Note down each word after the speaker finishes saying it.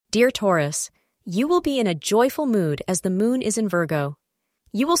Dear Taurus, you will be in a joyful mood as the moon is in Virgo.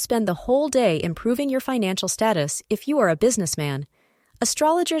 You will spend the whole day improving your financial status if you are a businessman.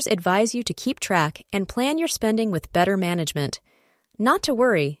 Astrologers advise you to keep track and plan your spending with better management. Not to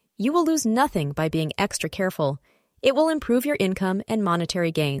worry, you will lose nothing by being extra careful. It will improve your income and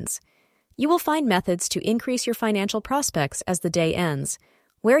monetary gains. You will find methods to increase your financial prospects as the day ends.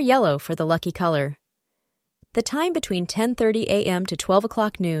 Wear yellow for the lucky color. The time between 10:30 a.m. to 12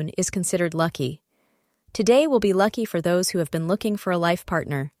 o'clock noon is considered lucky. Today will be lucky for those who have been looking for a life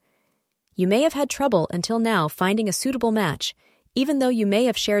partner. You may have had trouble until now finding a suitable match, even though you may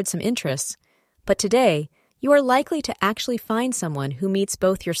have shared some interests. But today, you are likely to actually find someone who meets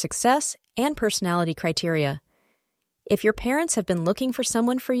both your success and personality criteria. If your parents have been looking for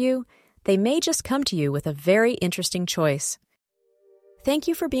someone for you, they may just come to you with a very interesting choice. Thank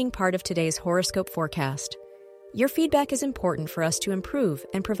you for being part of today's horoscope forecast. Your feedback is important for us to improve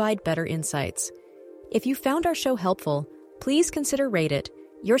and provide better insights. If you found our show helpful, please consider rate it.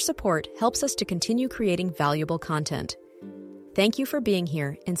 Your support helps us to continue creating valuable content. Thank you for being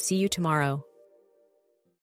here and see you tomorrow.